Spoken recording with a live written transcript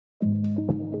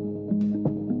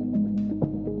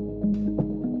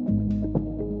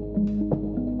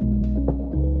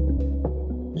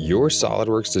Your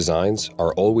SOLIDWORKS designs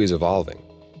are always evolving,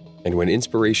 and when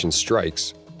inspiration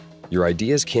strikes, your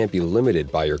ideas can't be limited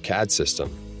by your CAD system.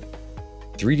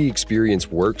 3D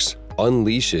Experience Works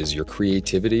unleashes your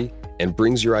creativity and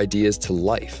brings your ideas to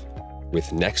life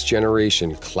with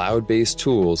next-generation cloud-based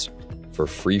tools for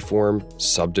freeform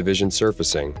subdivision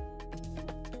surfacing,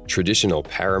 traditional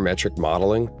parametric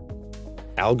modeling,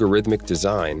 algorithmic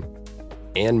design,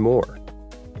 and more.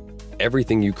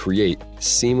 Everything you create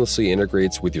seamlessly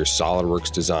integrates with your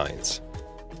SOLIDWORKS designs.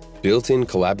 Built-in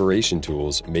collaboration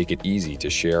tools make it easy to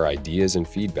share ideas and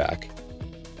feedback,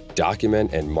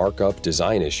 document and mark up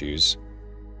design issues,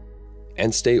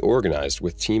 and stay organized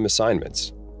with team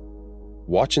assignments.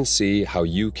 Watch and see how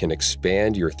you can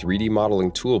expand your 3D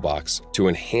modeling toolbox to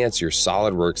enhance your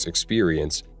SOLIDWORKS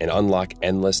experience and unlock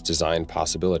endless design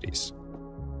possibilities.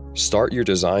 Start your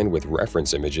design with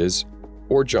reference images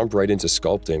or jump right into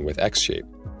sculpting with X-Shape.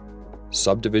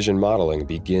 Subdivision modeling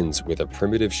begins with a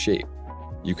primitive shape.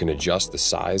 You can adjust the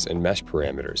size and mesh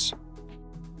parameters.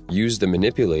 Use the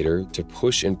manipulator to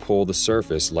push and pull the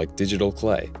surface like digital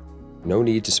clay. No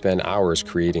need to spend hours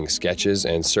creating sketches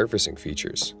and surfacing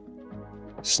features.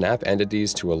 Snap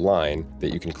entities to a line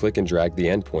that you can click and drag the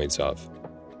endpoints of.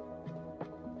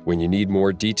 When you need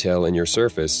more detail in your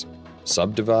surface,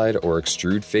 subdivide or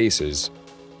extrude faces,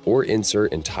 or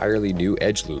insert entirely new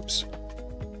edge loops.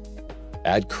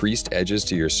 Add creased edges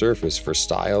to your surface for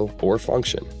style or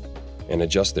function, and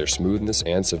adjust their smoothness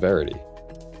and severity.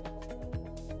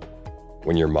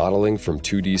 When you're modeling from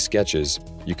 2D sketches,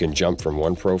 you can jump from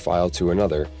one profile to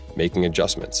another, making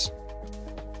adjustments.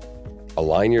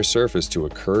 Align your surface to a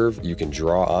curve you can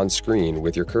draw on screen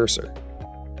with your cursor.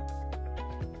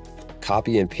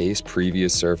 Copy and paste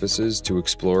previous surfaces to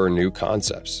explore new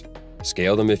concepts.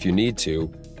 Scale them if you need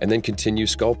to, and then continue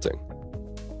sculpting.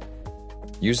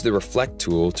 Use the Reflect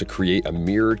tool to create a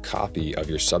mirrored copy of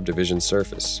your subdivision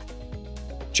surface.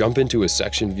 Jump into a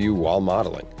section view while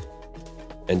modeling.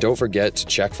 And don't forget to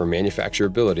check for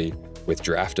manufacturability with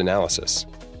draft analysis.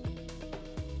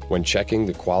 When checking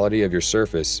the quality of your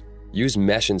surface, use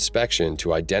mesh inspection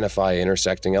to identify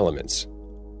intersecting elements.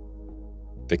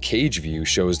 The cage view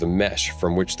shows the mesh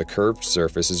from which the curved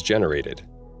surface is generated.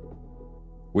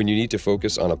 When you need to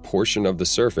focus on a portion of the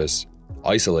surface,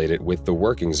 isolate it with the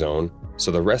working zone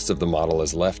so the rest of the model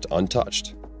is left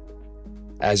untouched.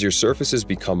 As your surfaces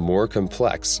become more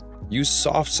complex, use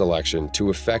soft selection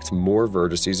to affect more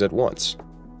vertices at once.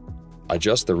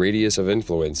 Adjust the radius of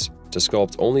influence to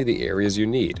sculpt only the areas you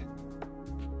need.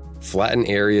 Flatten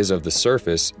areas of the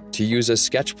surface to use as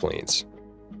sketch planes.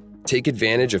 Take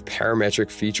advantage of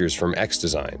parametric features from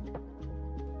XDesign.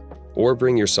 Or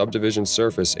bring your subdivision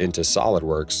surface into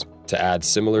SOLIDWORKS to add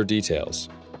similar details.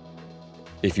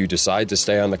 If you decide to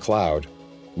stay on the cloud,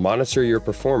 monitor your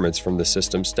performance from the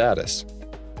system status.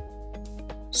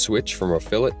 Switch from a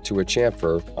fillet to a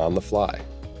chamfer on the fly.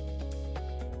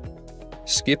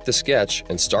 Skip the sketch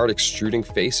and start extruding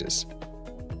faces.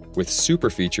 With super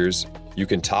features, you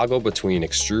can toggle between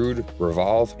extrude,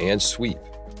 revolve, and sweep.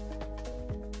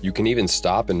 You can even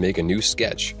stop and make a new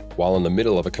sketch while in the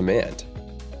middle of a command.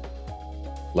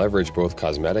 Leverage both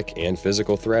cosmetic and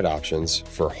physical thread options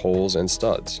for holes and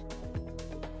studs.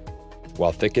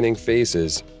 While thickening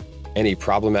faces, any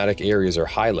problematic areas are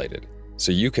highlighted,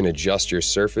 so you can adjust your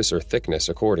surface or thickness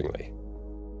accordingly.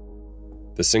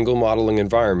 The single modeling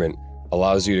environment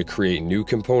allows you to create new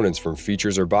components from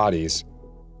features or bodies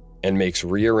and makes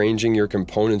rearranging your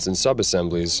components and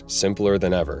subassemblies simpler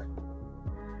than ever.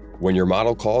 When your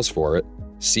model calls for it,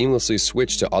 seamlessly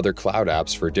switch to other cloud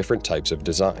apps for different types of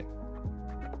design.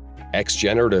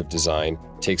 X-generative design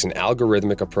takes an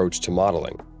algorithmic approach to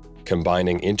modeling,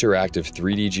 combining interactive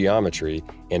 3D geometry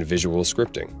and visual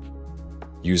scripting.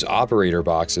 Use operator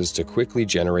boxes to quickly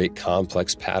generate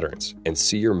complex patterns and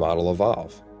see your model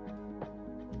evolve.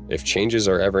 If changes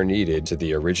are ever needed to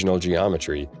the original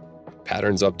geometry,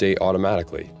 patterns update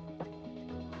automatically.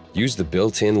 Use the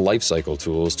built-in lifecycle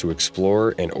tools to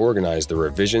explore and organize the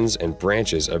revisions and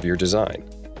branches of your design.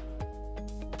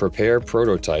 Prepare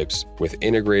prototypes with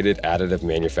integrated additive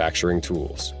manufacturing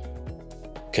tools.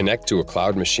 Connect to a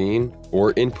cloud machine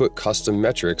or input custom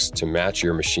metrics to match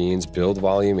your machine's build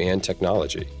volume and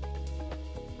technology.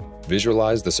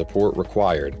 Visualize the support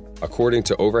required according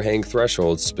to overhang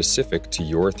thresholds specific to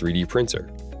your 3D printer.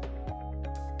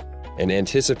 And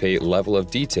anticipate level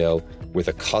of detail with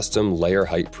a custom layer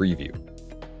height preview.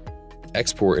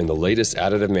 Export in the latest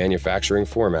additive manufacturing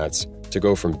formats to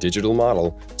go from digital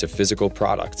model to physical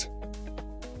product.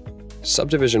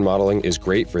 Subdivision modeling is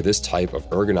great for this type of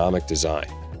ergonomic design,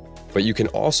 but you can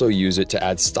also use it to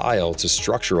add style to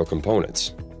structural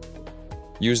components.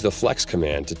 Use the Flex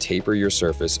command to taper your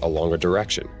surface along a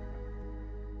direction.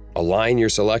 Align your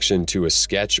selection to a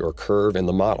sketch or curve in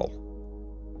the model.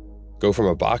 Go from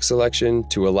a box selection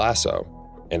to a lasso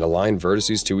and align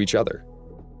vertices to each other.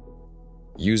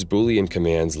 Use Boolean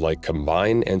commands like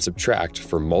combine and subtract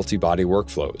for multi-body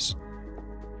workflows.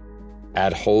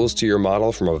 Add holes to your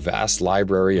model from a vast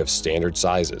library of standard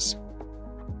sizes.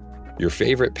 Your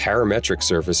favorite parametric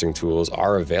surfacing tools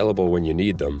are available when you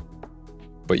need them,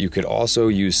 but you could also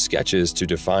use sketches to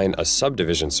define a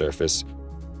subdivision surface,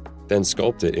 then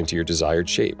sculpt it into your desired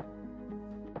shape.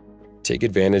 Take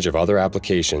advantage of other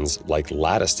applications like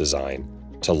lattice design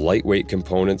to lightweight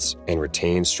components and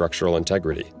retain structural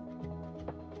integrity.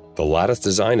 The Lattice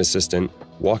Design Assistant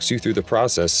walks you through the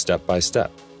process step by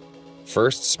step.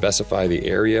 First, specify the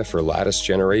area for lattice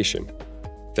generation.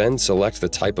 Then select the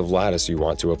type of lattice you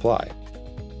want to apply.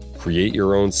 Create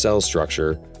your own cell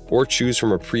structure or choose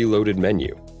from a preloaded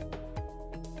menu.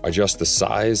 Adjust the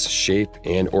size, shape,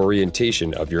 and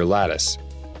orientation of your lattice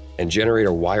and generate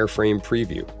a wireframe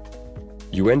preview.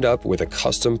 You end up with a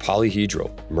custom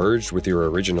polyhedral merged with your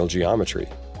original geometry.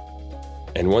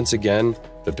 And once again,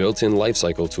 the built-in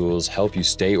lifecycle tools help you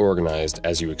stay organized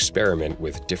as you experiment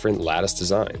with different lattice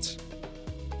designs.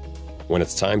 When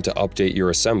it's time to update your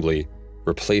assembly,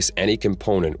 replace any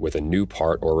component with a new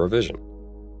part or revision.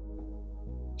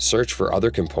 Search for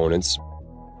other components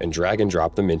and drag and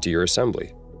drop them into your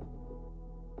assembly.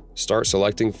 Start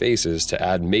selecting faces to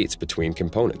add mates between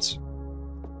components.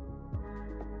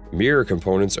 Mirror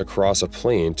components across a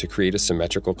plane to create a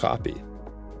symmetrical copy.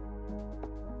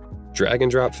 Drag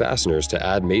and drop fasteners to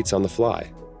add mates on the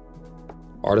fly.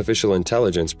 Artificial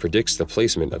intelligence predicts the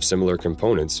placement of similar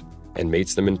components and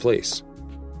mates them in place.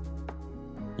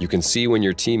 You can see when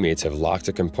your teammates have locked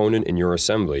a component in your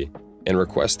assembly and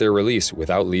request their release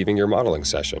without leaving your modeling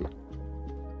session.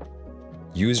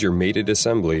 Use your mated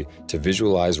assembly to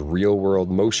visualize real-world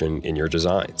motion in your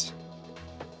designs.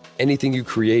 Anything you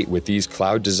create with these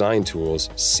cloud design tools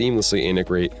seamlessly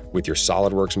integrate with your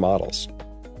SOLIDWORKS models.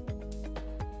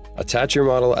 Attach your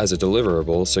model as a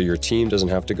deliverable so your team doesn't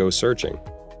have to go searching.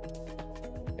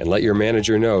 And let your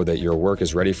manager know that your work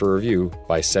is ready for review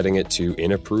by setting it to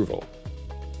in approval.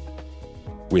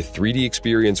 With 3D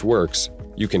Experience Works,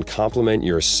 you can complement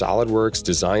your SOLIDWORKS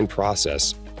design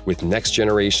process with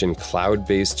next-generation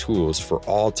cloud-based tools for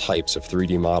all types of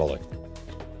 3D modeling.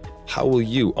 How will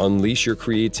you unleash your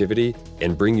creativity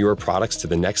and bring your products to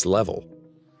the next level?